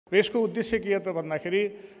यसको उद्देश्य के हो त भन्दाखेरि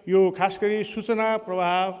यो खास गरी सूचना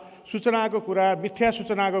प्रवाह, सूचनाको कुरा, मिथ्या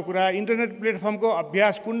सूचनाको कुरा, इन्टरनेट प्लेटफर्मको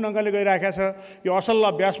अभ्यास कुन ढङ्गले गइरहेको छ, यो असल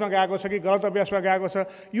अभ्यासमा गएको छ कि गलत अभ्यासमा गएको छ,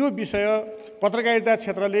 यो विषय पत्रकारिता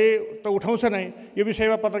क्षेत्रले त उठाउँछ नै, यो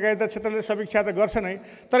विषयमा पत्रकारिता क्षेत्रले समीक्षा त गर्छ नै,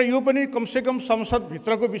 तर यो पनि कमसेकम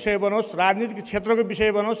संसदभित्रको विषय बनोस्, राजनीतिक क्षेत्रको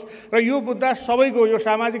विषय बनोस् र यो मुद्दा सबैको यो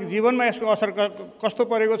सामाजिक जीवनमा यसको असर कस्तो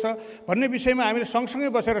परेको छ भन्ने विषयमा हामीले सँगसँगै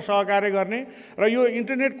बसेर सहकार्य गर्ने र यो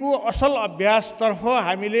इन्टरनेटको असल अभ्यासतर्फ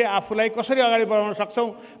हामीले आफूलाई कसरी अगाडि बढाउन सक्छौँ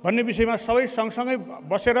भन्ने विषयमा सबै सँगसँगै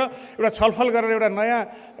बसेर एउटा छलफल गरेर एउटा नयाँ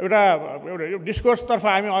एउटा डिस्कोर्सतर्फ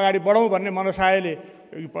हामी अगाडि बढौँ भन्ने मनसायले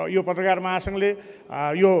यो पत्रकार महासङ्घले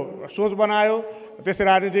यो सोच बनायो। त्यसै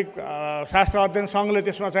राजनीतिक शास्त्र अध्ययन सङ्घले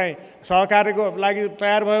त्यसमा चाहिँ सहकार्यको लागि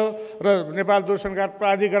तयार भयो र नेपाल दूरसञ्चार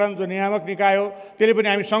प्राधिकरण जो नियामक निकाय हो त्यसले पनि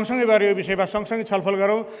हामी सँगसँगै गएर यो विषयमा सँगसँगै छलफल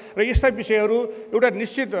गरौँ र यस्ता विषयहरू एउटा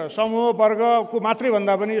निश्चित समूह वर्गको मात्रै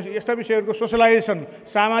भन्दा पनि यस्ता विषयहरूको सोसलाइजेसन,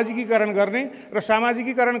 सामाजिकीकरण गर्ने र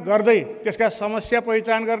सामाजिकीकरण गर्दै त्यसका समस्या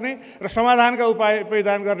पहिचान गर्ने र समाधानका उपाय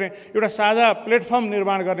पहिचान गर्ने एउटा साझा प्लेटफर्म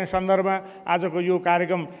निर्माण गर्ने सन्दर्भमा आजको यो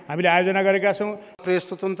कार्यक्रम हामीले आयोजना गरेका छौँ।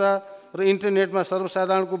 प्रेस स्वतन्त्रता र इन्टरनेटमा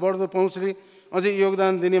सर्वसाधारणको बढ्दो पहुँचले अझै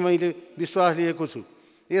योगदान दिने मैले विश्वास लिएको छु।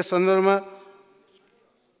 यस सन्दर्भमा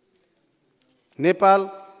नेपाल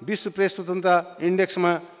विश्व प्रेस स्वतन्त्रता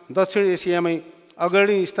इन्डेक्समा दक्षिण एसियामै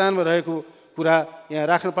अग्रणी स्थानमा रहेको कुरा यहाँ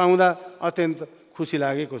राख्न पाउँदा अत्यन्त खुसी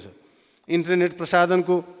लागेको छ। इन्टरनेट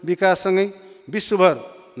प्रसाधनको विकाससँगै विश्वभर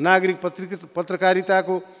नागरिक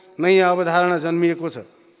पत्रकारिताको नयाँ अवधारणा जन्मिएको छ।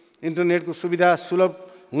 इन्टरनेटको सुविधा सुलभ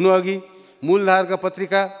हुनुअघि मूलधारका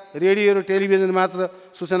पत्रिका, रेडियो र टेलिभिजन मात्र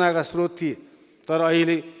सूचनाका स्रोत थिए, तर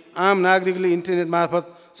अहिले आम नागरिकले इन्टरनेट मार्फत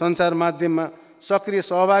सञ्चार माध्यममा सक्रिय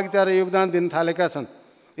सहभागिता र योगदान दिन थालेका छन्।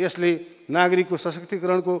 यसले नागरिकको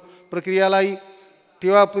सशक्तिकरणको प्रक्रियालाई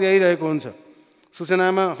टेवा पुर्याइरहेको हुन्छ।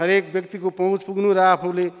 सूचनामा हरेक व्यक्तिको पहुँच पुग्नु र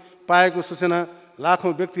आफूले पाएको सूचना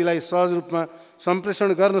लाखौँ व्यक्तिलाई सहज रूपमा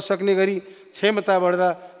सम्प्रेषण गर्न सक्ने गरी क्षमता बढ्दा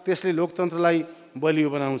त्यसले लोकतन्त्रलाई बलियो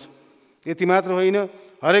बनाउँछ। यति मात्र होइन,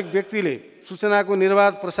 हरेक व्यक्तिले सूचनाको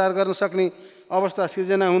निर्बाध प्रसार गर्न सक्ने अवस्था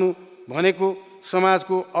सिर्जना हुनु भनेको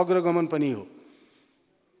समाजको अग्रगमन पनि हो।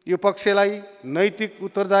 यो पक्षलाई नैतिक,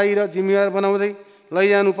 उत्तरदायी र जिम्मेवार बनाउँदै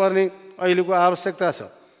लैजानुपर्ने अहिलेको आवश्यकता छ।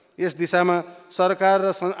 यस दिशामा सरकार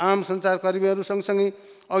र आम सञ्चारकर्मीहरू सँगसँगै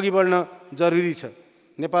अघि बढ्न जरुरी छ।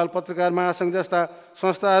 नेपाल पत्रकार महासङ्घ जस्ता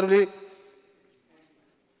संस्थाहरूले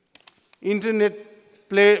इन्टरनेट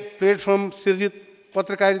प्लेटफर्म सिर्जित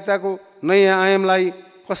पत्रकारिताको नयाँ आयामलाई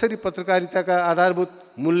कसरी पत्रकारिताका आधारभूत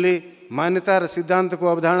मूल्य, मान्यता र सिद्धान्तको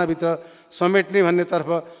अवधारणाभित्र समेट्ने भन्नेतर्फ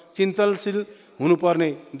चिन्तनशील हुनुपर्ने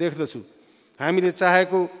देख्दछु। हामीले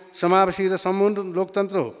चाहेको समावेशी र सम्पूर्ण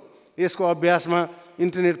लोकतन्त्र हो। यसको अभ्यासमा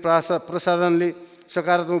इन्टरनेट प्रसाधनले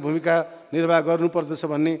सकारात्मक भूमिका निर्वाह गर्नुपर्दछ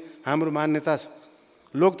भन्ने हाम्रो मान्यता छ।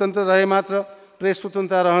 लोकतन्त्र रहे मात्र प्रेस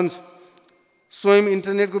स्वतन्त्रता रहन्छ। स्वयं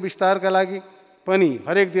इन्टरनेटको विस्तारका लागि पनि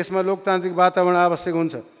हरेक देशमा लोकतान्त्रिक वातावरण आवश्यक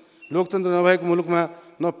हुन्छ। लोकतन्त्र नभएको मुलुकमा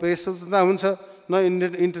न प्रेस स्वतन्त्रता हुन्छ न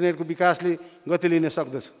इन्टरनेटको विकासले गति लिन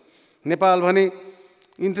सक्दछ। नेपाल भने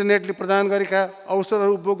इन्टरनेटले प्रदान गरेका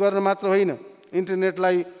अवसरहरू उपभोग गर्न मात्र होइन,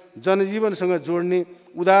 इन्टरनेटलाई जनजीवनसँग जोड्ने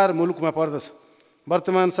उदार मुलुकमा पर्दछ।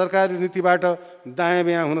 वर्तमान सरकारी नीतिबाट दायाँ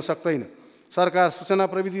बायाँ हुन सक्दैन। सरकार सूचना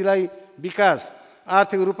प्रविधिलाई विकास,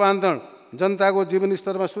 आर्थिक रूपान्तरण, जनताको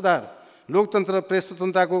जीवनस्तरमा सुधार, लोकतन्त्र र प्रेस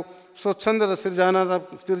स्वतन्त्रताको स्वच्छन्द र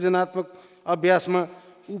सृजनात्मक अभ्यासमा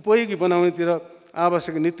उपयोगी बनाउनेतिर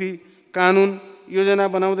आवश्यक नीति, कानुन, योजना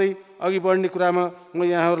बनाउँदै अघि बढ्ने कुरामा म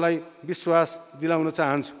यहाँहरूलाई विश्वास दिलाउन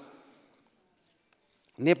चाहन्छु।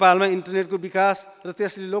 नेपालमा इन्टरनेटको विकास र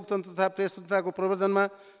त्यसले लोकतन्त्र तथा प्रेस स्वतन्त्रताको प्रवर्धनमा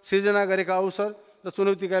सिर्जना गरेका अवसर र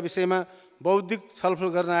चुनौतीका विषयमा बौद्धिक छलफल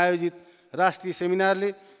गर्न आयोजित राष्ट्रिय सेमिनारले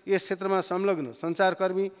यस क्षेत्रमा संलग्न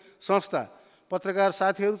सञ्चारकर्मी, संस्था, पत्रकार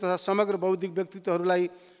साथीहरू तथा समग्र बौद्धिक व्यक्तित्वहरूलाई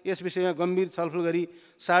यस विषयमा गम्भीर छलफल गरी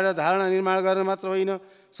साझा धारणा निर्माण गर्न मात्र होइन,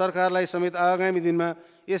 सरकारलाई समेत आगामी दिनमा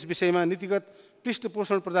यस विषयमा नीतिगत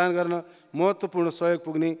पृष्ठपोषण प्रदान गर्न महत्त्वपूर्ण सहयोग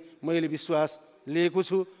पुग्ने मैले विश्वास लिएको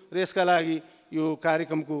छु र यसका लागि यो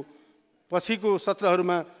कार्यक्रमको पछिको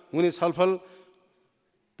सत्रहरूमा हुने छलफल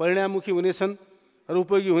परिणाममुखी हुनेछन् र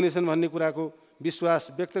उपयोगी हुनेछन् भन्ने कुराको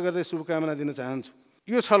विश्वास व्यक्त गर्दै शुभकामना दिन चाहन्छु।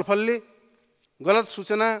 यो छलफलले गलत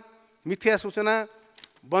सूचना, मिथ्या सूचना,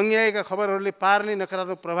 बङ्ग्याएका खबरहरूले पार्ने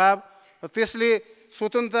नकारात्मक प्रभाव र त्यसले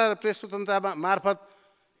स्वतन्त्रता र प्रेस स्वतन्त्रता मार्फत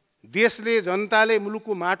देशले, जनताले,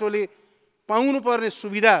 मुलुकको माटोले पाउनुपर्ने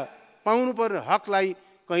सुविधा, पाउनुपर्ने हकलाई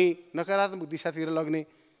कहीँ नकारात्मक दिशातिर लग्ने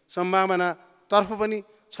सम्भावनातर्फ पनि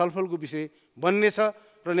छलफलको विषय बन्नेछ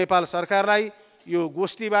र नेपाल सरकारलाई यो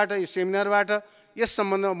गोष्ठीबाट, यो सेमिनारबाट यस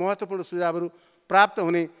सम्बन्धमा महत्त्वपूर्ण सुझावहरू प्राप्त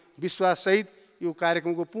हुने विश्वाससहित यो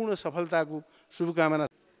कार्यक्रमको पूर्ण सफलताको शुभकामना।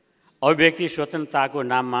 अभिव्यक्ति स्वतन्त्रताको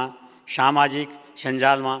नाममा सामाजिक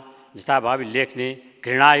सञ्जालमा जथाभावी लेख्ने,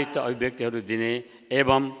 घृणायुक्त अभिव्यक्तिहरू दिने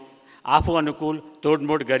एवं आफू अनुकूल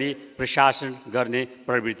तोडमोड गरी प्रशासन गर्ने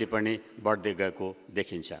प्रवृत्ति पनि बढ्दै गएको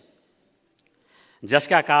देखिन्छ,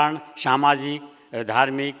 जसका कारण सामाजिक र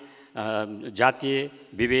धार्मिक जातीय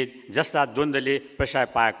विभेद जस्ता द्वन्द्वले प्रसार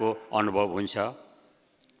पाएको अनुभव हुन्छ।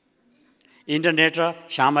 इन्टरनेट र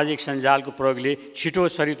सामाजिक सञ्जालको प्रयोगले छिटो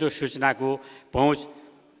छरितो सूचनाको पहुँच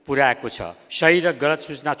पुर्याएको छ। सही र गलत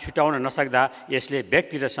सूचना छुटाउन नसक्दा यसले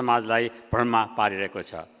व्यक्ति र समाजलाई भ्रममा पारिरहेको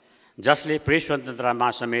छ, जसले प्रेस स्वतन्त्रतामा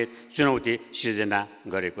समेत चुनौती सिर्जना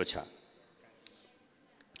गरेको छ।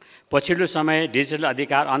 पछिल्लो समय डिजिटल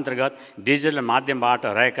अधिकार अन्तर्गत डिजिटल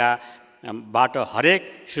माध्यमबाट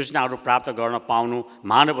हरेक सूचनाहरू प्राप्त गर्न पाउनु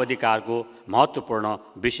मानव अधिकारको महत्त्वपूर्ण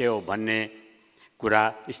विषय हो भन्ने कुरा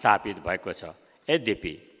स्थापित भएको छ।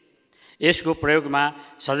 यद्यपि यसको प्रयोगमा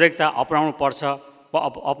सजगता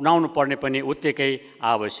अपनाउनु पर्ने पनि उत्तिकै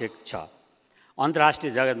आवश्यक छ।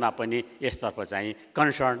 अन्तर्राष्ट्रिय जगतमा पनि यसतर्फ चाहिँ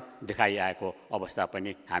कन्सर्न देखाइआएको अवस्था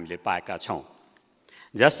पनि हामीले पाएका छौँ।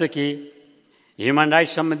 जस्तो कि ह्युमन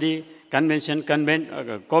राइट्स सम्बन्धी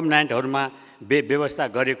कोभेनेन्टहरूमा व्यवस्था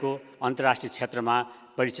गरेको अन्तर्राष्ट्रिय क्षेत्रमा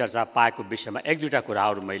परिचर्चा पाएको विषयमा एक दुईवटा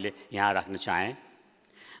कुराहरू मैले यहाँ राख्न चाहेँ।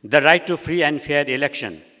 The right to free and fair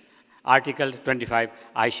election, article 25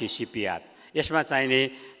 ICCPR, यसमा चाहिने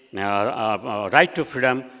right to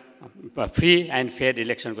freedom, free and fair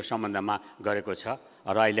इलेक्सनको सम्बन्धमा गरेको छ।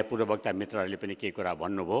 र अहिले पूर्ववक्ता मित्रहरूले पनि केही कुरा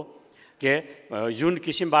भन्नुभयो कि जुन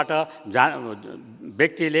किसिमबाट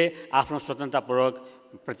व्यक्तिले आफ्नो स्वतन्त्रतापूर्वक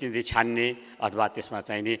प्रतिनिधि छान्ने अथवा त्यसमा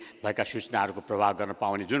चाहिने भएका सूचनाहरूको प्रभाव गर्न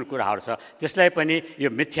पाउने जुन कुराहरू छ, त्यसलाई पनि यो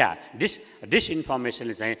मिथ्या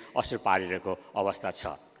डिसइन्फर्मेसनले चाहिँ असर पारिरहेको अवस्था छ।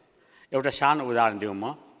 एउटा सानो उदाहरण दिउँ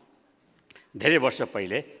म। धेरै वर्ष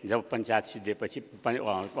पहिले जब पञ्चायत सिद्धिएपछि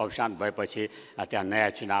अवसान भएपछि त्यहाँ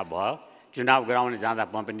नयाँ चुनाव भयो। चुनाव गराउन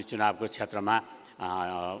जाँदा म पनि चुनावको क्षेत्रमा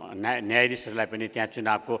न्यायाधीशहरूलाई पनि त्यहाँ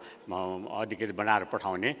चुनावको अधिकृत बनाएर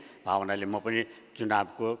पठाउने भावनाले म पनि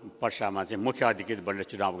चुनावको पर्सामा चाहिँ मुख्य अधिकृत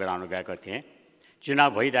बनेर चुनाव गराउन गएको थिएँ।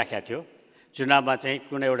 चुनाव भइराखेको थियो। चुनावमा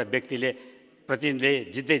चाहिँ कुनै एउटा व्यक्तिले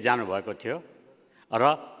प्रतिनिधिले जित्दै जानुभएको थियो र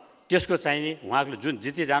त्यसको चाहिँ उहाँले जुन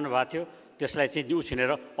जित्दै जानुभएको थियो त्यसलाई चाहिँ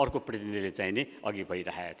उछिनेर अर्को प्रतिनिधिले चाहिँ नि अघि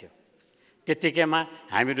भइरहेको थियो। त्यत्तिकैमा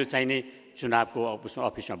हामीहरू चाहिँ नि चुनावको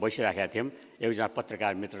अफिसमा बसिरहेका थियौँ। एकजना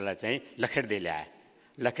पत्रकार मित्रलाई चाहिँ लखेड्दै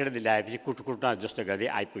ल्याएपछि कुटकुट्न जस्तो गर्दै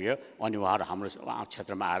आइपुग्यो। अनि उहाँहरू हाम्रो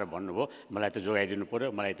क्षेत्रमा आएर भन्नुभयो, मलाई त जोगाइदिनु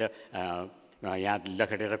पऱ्यो, मलाई त यहाँ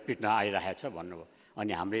लखेडेर पिट्न आइरहेको छ भन्नुभयो।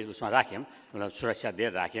 अनि हामीले उसमा राख्यौँ, सुरक्षा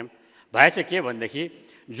दिएर राख्यौँ। भएछ के भनेदेखि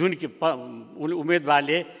जुन कि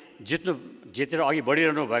उम्मेदवारले जितेर अघि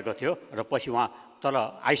बढिरहनु भएको थियो र पछि उहाँ तल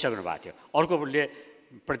आइसक्नु भएको थियो, अर्कोले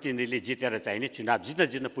प्रतिनिधिले जितेर चाहिँ नि चुनाव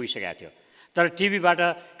जित्न पुगिसकेको थियो। तर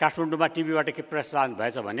काठमाडौँमा टिभीबाट के प्रसारण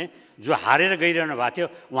भएछ भने जो हारेर गइरहनु भएको थियो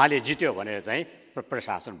उहाँले जित्यो भनेर चाहिँ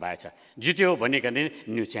प्रशासन भएछ। जित्यो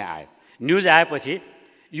भनिकन न्युज चाहिँ आयो। न्युज आएपछि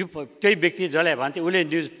यो त्यही व्यक्ति जसलाई भन्थ्यो उसले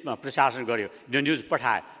न्युज प्रशासन गर्यो, जो न्युज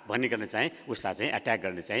पठायो भनिकन चाहिँ उसलाई चाहिँ एट्याक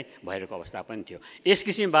गर्ने चाहिँ भइरहेको अवस्था पनि थियो। यस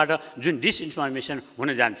किसिमबाट जुन डिसइन्फर्मेसन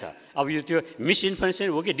हुन जान्छ, अब यो त्यो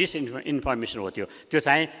मिसइन्फर्मेसन हो कि डिसइन्फर्मेसन हो त्यो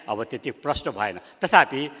चाहिँ अब त्यति प्रष्ट भएन।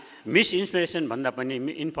 तथापि मिसइन्फर्मेसन भन्दा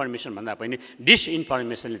पनि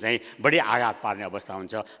डिसइन्फर्मेसनले चाहिँ बढी आघात पार्ने अवस्था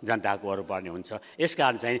हुन्छ, जनताको अरू पर्ने हुन्छ।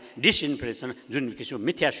 यसकारण चाहिँ डिसइन्फर्मेसन जुन किसिम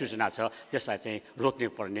मिथ्या सूचना छ त्यसलाई चाहिँ रोक्ने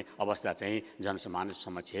पर्ने अवस्था चाहिँ जनसमाज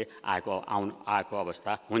समक्ष आएको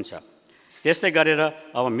अवस्था हुन्छ। त्यस्तै गरेर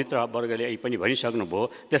अब मित्रवर्गले यही पनि भनिसक्नुभयो।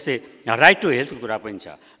 त्यस्तै राइट टु हेल्थको कुरा पनि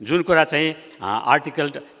छ, जुन कुरा चाहिँ आर्टिकल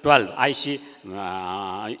 12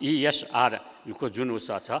 ICESR को जुन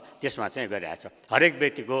उसो छ त्यसमा चाहिँ गरिरहेको छ। हरेक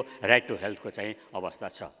व्यक्तिको राइट टु हेल्थको चाहिँ अवस्था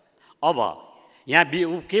छ। अब यहाँ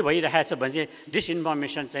के भइरहेछ भने चाहिँ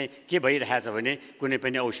डिसइन्फर्मेसन चाहिँ के भइरहेछ भने कुनै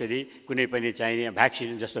पनि औषधि, कुनै पनि चाहिँ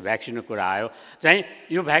भ्याक्सिन, जस्तो भ्याक्सिनको कुरा आयो चाहिँ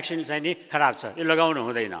यो भ्याक्सिन चाहिँ नि खराब छ, यो लगाउनु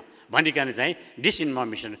हुँदैन भनिकन चाहिँ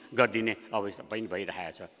डिसइन्फर्मेसन गरिदिने अवस्था पनि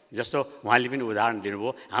भइरहेछ। जस्तो उहाँले पनि उदाहरण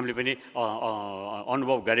दिनुभयो, हामीले पनि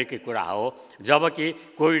अनुभव गरेकै कुरा हो।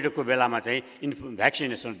 जबकि कोभिडको बेलामा चाहिँ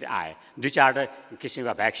भ्याक्सिनेसन आए, 2-4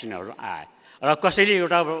 किसिमका भ्याक्सिनहरू आए र कसैले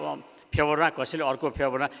एउटा फेभरमा कसैले अर्को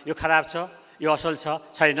फेभरमा यो खराब छ, यो असल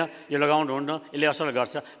छैन, यो लगाउनुहुन्न, यसले असर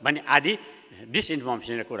गर्छ भन्ने आदि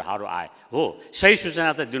डिसइन्फर्मेसनका कुराहरू आए हो। सही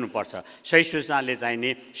सूचना त दिनुपर्छ, सही सूचनाले चाहिँ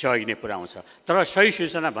नि सहयोग नै पुर्याउँछ। तर सही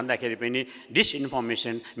सूचना भन्दाखेरि पनि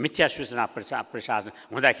डिसइन्फर्मेसन मिथ्या सूचना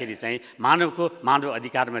प्रसार हुँदाखेरि चाहिँ मानव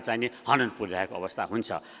अधिकारमा चाहिँ नि हनन पुर्याएको अवस्था हुन्छ।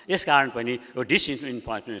 यसकारण पनि यो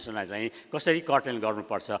डिसइन्फर्मेसनलाई चाहिँ कसरी कर्टेल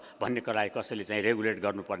गर्नुपर्छ भन्ने कुरालाई कसैले चाहिँ रेगुलेट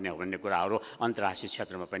गर्नुपर्ने हो भन्ने कुराहरू अन्तर्राष्ट्रिय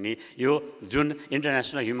क्षेत्रमा पनि यो जुन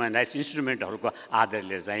इन्टरनेसनल ह्युमन राइट्स इन्स्ट्रुमेन्टहरूको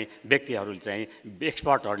आधारले चाहिँ व्यक्तिहरूले चाहिँ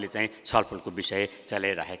एक्सपर्टहरूले चाहिँ छलफलको विषय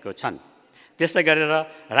चलाइरहेको छन्। त्यसै गरेर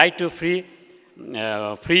right to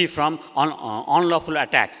free from unlawful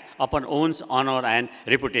attacks upon ons honour and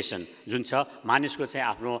reputation जुन छ, मानिसको चाहिँ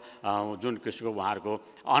आफ्नो जुन किसिमको उहाँहरूको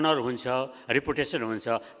अनर हुन्छ, रेपुटेसन हुन्छ,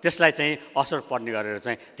 त्यसलाई चाहिँ असर पर्ने गरेर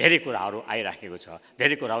चाहिँ धेरै कुराहरू आइराखेको छ,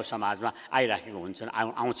 धेरै कुराहरू समाजमा आइराखेको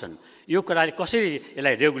आउँछन्। यो कुराले कसरी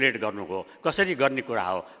यसलाई रेगुलेट गर्नु हो, कसरी गर्ने कुरा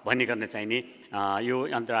हो भन्ने गर्ने चाहिँ नि यो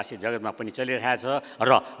अन्तर्राष्ट्रिय जगतमा पनि चलिरहेछ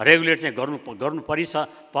र रेगुलेट चाहिँ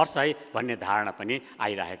पर्छ है भन्ने धारणा पनि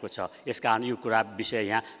आइरहेको छ। यसकारण यो कुरा विषय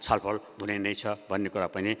यहाँ छलफल हुने नै छ भन्ने कुरा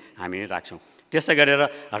पनि हामी राख्छौँ। त्यसै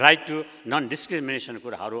गरेर राइट टु नन डिस्क्रिमिनेसन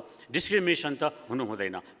कुराहरू, डिस्क्रिमिनेसन त हुनु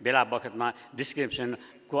हुँदैन, बेला बखतमा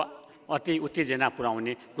डिस्क्रिमिनेसनको उत्तेजना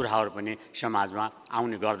पुर्याउने कुराहरू पनि समाजमा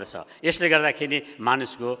आउने गर्दछ। यसले गर्दाखेरि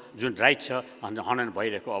मानिसको जुन राइट छ हनन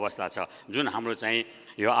भइरहेको अवस्था छ। जुन हाम्रो चाहिँ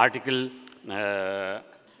यो आर्टिकल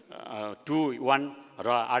 2(1) र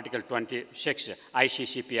आर्टिकल 26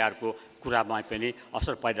 ICCPR को कुरामा पनि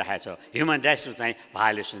असर परिरहेको छ। ह्युमन राइट्सको चाहिँ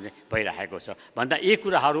भायोलेसन चाहिँ भइरहेको छ भन्दा यी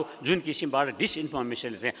कुराहरू जुन किसिमबाट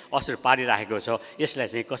डिसइन्फर्मेसनले चाहिँ असर पारिरहेको छ, यसलाई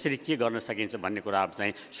चाहिँ कसरी के गर्न सकिन्छ भन्ने कुराहरू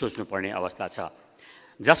चाहिँ सोच्नुपर्ने अवस्था छ।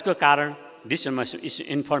 जसको कारण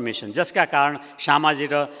डिसइन्फर्मेसन, जसका कारण सामाजिक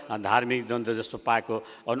र धार्मिक द्वन्द्व जस्तो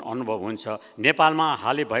पाएको अनुभव हुन्छ। नेपालमा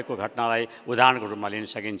हालै भएको घटनालाई उदाहरणको रूपमा लिन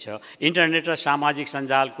सकिन्छ। इन्टरनेट र सामाजिक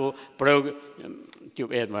सञ्जालको प्रयोग त्यो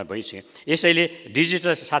भइसक्यो। यसैले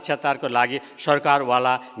डिजिटल साक्षरताको लागि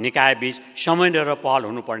सरकारवाला निकायबीच समन्वय र पहल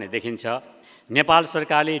हुनुपर्ने देखिन्छ। नेपाल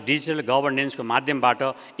सरकारले डिजिटल गभर्नेन्सको माध्यमबाट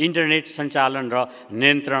इन्टरनेट सञ्चालन र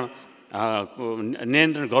नियन्त्रण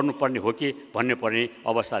गर्नुपर्ने हो कि भन्ने पर्ने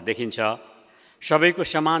अवस्था देखिन्छ। सबैको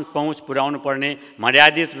समान पहुँच पुर्याउनु पर्ने,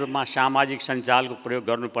 मर्यादित रूपमा सामाजिक सञ्जालको प्रयोग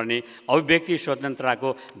गर्नुपर्ने, अभिव्यक्ति स्वतन्त्रताको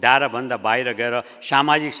दायराभन्दा बाहिर गएर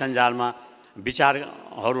सामाजिक सञ्जालमा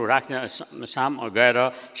विचारहरू राख्ने गएर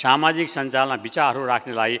सामाजिक सञ्जालमा विचारहरू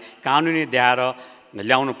राख्नेलाई कानुनी दायरा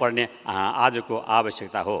ल्याउनु पर्ने आजको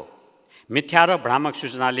आवश्यकता हो। मिथ्या र भ्रामक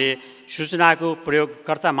सूचनाले सूचनाको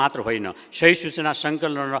प्रयोगकर्ता मात्र होइन, सही सूचना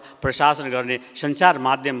सङ्कलन र प्रशासन गर्ने सञ्चार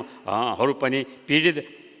माध्यमहरू पनि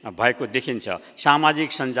पीडित भएको देखिन्छ। सामाजिक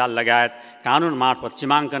सञ्जाल लगायत कानुन मार्फत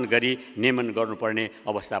सीमाङ्कन गरी नियमन गर्नुपर्ने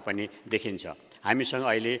अवस्था पनि देखिन्छ। हामीसँग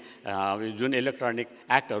अहिले जुन इलेक्ट्रोनिक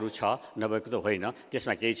एक्टहरू छ, नभएको त होइन,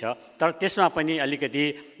 त्यसमा केही छ, तर त्यसमा पनि अलिकति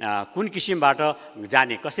कुन किसिमबाट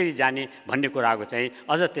जाने, कसरी जाने भन्ने कुराको चाहिँ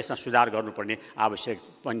अझ त्यसमा सुधार गर्नुपर्ने आवश्यक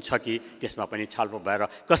पनि छ कि त्यसमा पनि छलफल भएर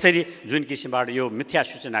कसरी जुन किसिमबाट यो मिथ्या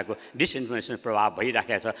सूचनाको डिसइन्फर्मेसन प्रभाव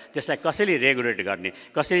भइराखेको छ त्यसलाई कसरी रेगुलेट गर्ने,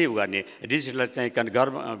 कसरी गर्ने, डिजिटल चाहिँ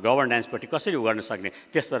गभर्नेन्सपट्टि कसरी गर्न सक्ने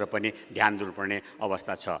त्यसबाट पनि ध्यान दिनुपर्ने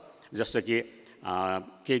अवस्था छ। जस्तो कि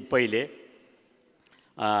केही पहिले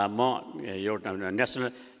म एउटा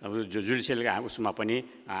नेसनल जुडिसियल उसमा पनि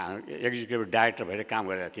एक्जिक्युटिभ डाइरेक्टर भएर काम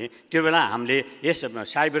गरेका थिएँ। त्यो बेला हामीले यस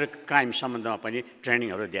साइबर क्राइम सम्बन्धमा पनि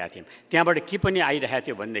ट्रेनिङहरू दिएका थियौँ। त्यहाँबाट के पनि आइरहेको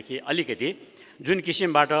थियो भनेदेखि अलिकति जुन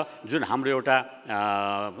किसिमबाट जुन हाम्रो एउटा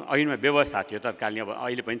ऐनमा व्यवस्था थियो तत्कालीन, अब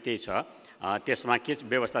अहिले पनि त्यही छ, त्यसमा के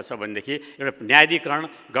व्यवस्था छ भनेदेखि एउटा न्यायाधिकरण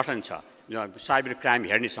गठन छ, साइबर क्राइम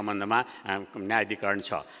हेर्ने सम्बन्धमा न्यायाधिकरण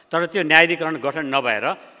छ। तर त्यो न्यायाधिकरण गठन नभएर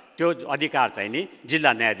त्यो अधिकार चाहिँ नि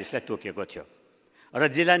जिल्ला न्यायाधीशलाई तोकिएको थियो र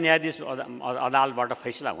जिल्ला न्यायाधीश अदालतबाट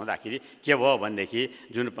फैसला हुँदाखेरि के भयो भनेदेखि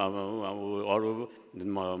जुन अरू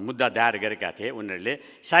मुद्दा दायर गरेका थिए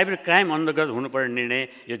उनीहरूले साइबर क्राइम अन्तर्गत हुनुपर्ने निर्णय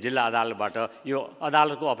यो जिल्ला अदालतबाट यो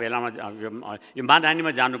अदालतको अपेलामा यो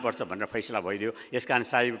मानहानीमा जानुपर्छ भनेर फैसला भइदियो। यसकारण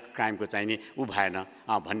साइबर क्राइमको चाहिँ नि भएन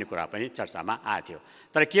भन्ने कुरा पनि चर्चामा आएको थियो।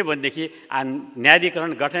 तर के भनेदेखि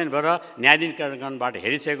न्यायाधिकरण गठन भएर न्यायाधिकरणबाट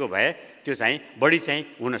हेरिसकेको भए त्यो चाहिँ बढी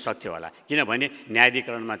चाहिँ हुन सक्थ्यो होला, किनभने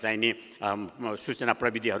न्यायाधिकरणमा चाहिँ नि सूचना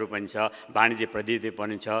प्रविधिहरू पनि छ, वाणिज्य प्रविधि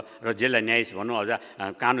पनि छ र जिल्ला न्यायाधीश भनौँ अझ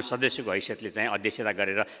कानुन सदस्यको हैसियतले चाहिँ अध्यक्षता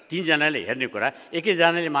गरेर तीनजनाले हेर्ने कुरा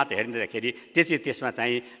एकैजनाले मात्र हेर्दाखेरि त्यसमा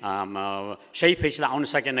चाहिँ सही फैसला आउन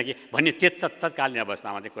सकेन कि भन्ने तत्कालीन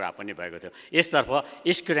अवस्थामा चाहिँ कुरा पनि भएको थियो।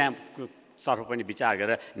 यसतर्फ तर्फ पनि विचार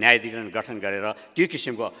गरेर न्यायाधिकरण गठन गरेर त्यो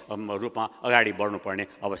किसिमको रूपमा अगाडि बढ्नुपर्ने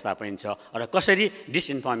अवस्था पनि छ र कसरी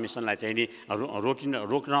डिसइन्फर्मेसनलाई चाहिँ नि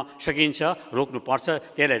रोक्न सकिन्छ, रोक्नुपर्छ,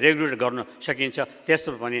 त्यसलाई रेगुलेट गर्न सकिन्छ,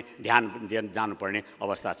 त्यस्तो पनि ध्यान जानुपर्ने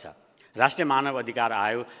अवस्था छ। राष्ट्रिय मानव अधिकार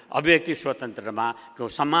आयोग अभिव्यक्ति स्वतन्त्रतामा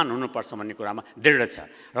सम्मान हुनुपर्छ भन्ने कुरामा दृढ छ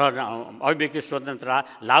र अभिव्यक्ति स्वतन्त्रता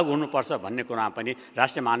लागू हुनुपर्छ भन्ने कुरामा पनि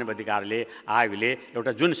राष्ट्रिय मानव अधिकारले आयोगले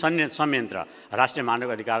एउटा जुन संयन्त्र राष्ट्रिय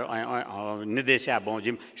मानव अधिकार निर्देशिका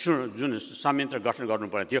बमोजिम जुन संयन्त्र गठन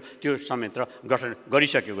गर्नुपर्ने थियो त्यो संयन्त्र गठन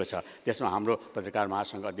गरिसकेको छ। त्यसमा हाम्रो पत्रकार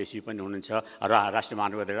महासङ्घ अध्यक्ष पनि हुनुहुन्छ र राष्ट्रिय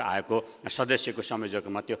मानव अधिकार आयोगको सदस्यको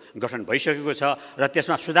संयोजकमा त्यो गठन भइसकेको छ र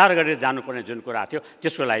त्यसमा सुधार गरेर जानुपर्ने जुन कुरा थियो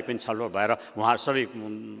त्यसको लागि पनि छलफल भएर उहाँ सबै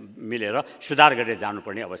मिलेर सुधार गरेर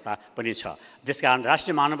जानुपर्ने अवस्था पनि छ। त्यसकारण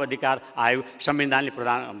राष्ट्रिय मानव अधिकार आयोग संविधानले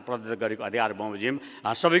प्रदत्त गरेको अधिकार बमोजिम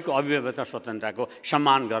सबैको अभिव्यक्ति स्वतन्त्रताको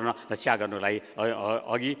सम्मान गर्न रक्षा गर्नलाई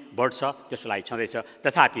अघि बढ्छ, त्यसको लागि छँदैछ।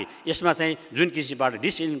 तथापि यसमा चाहिँ जुन किसिमबाट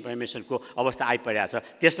डिसइन्फर्मेसनको अवस्था आइपरेको छ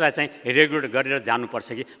त्यसलाई चाहिँ रेगुलेट गरेर जानुपर्छ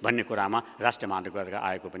कि भन्ने कुरामा राष्ट्रिय मानव अधिकार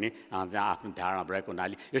आयोगको पनि आफ्नो धारणा रहेको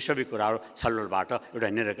हुनाले यो सबै कुराहरू छलफलबाट एउटा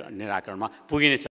निराकरणमा पुगिनेछ।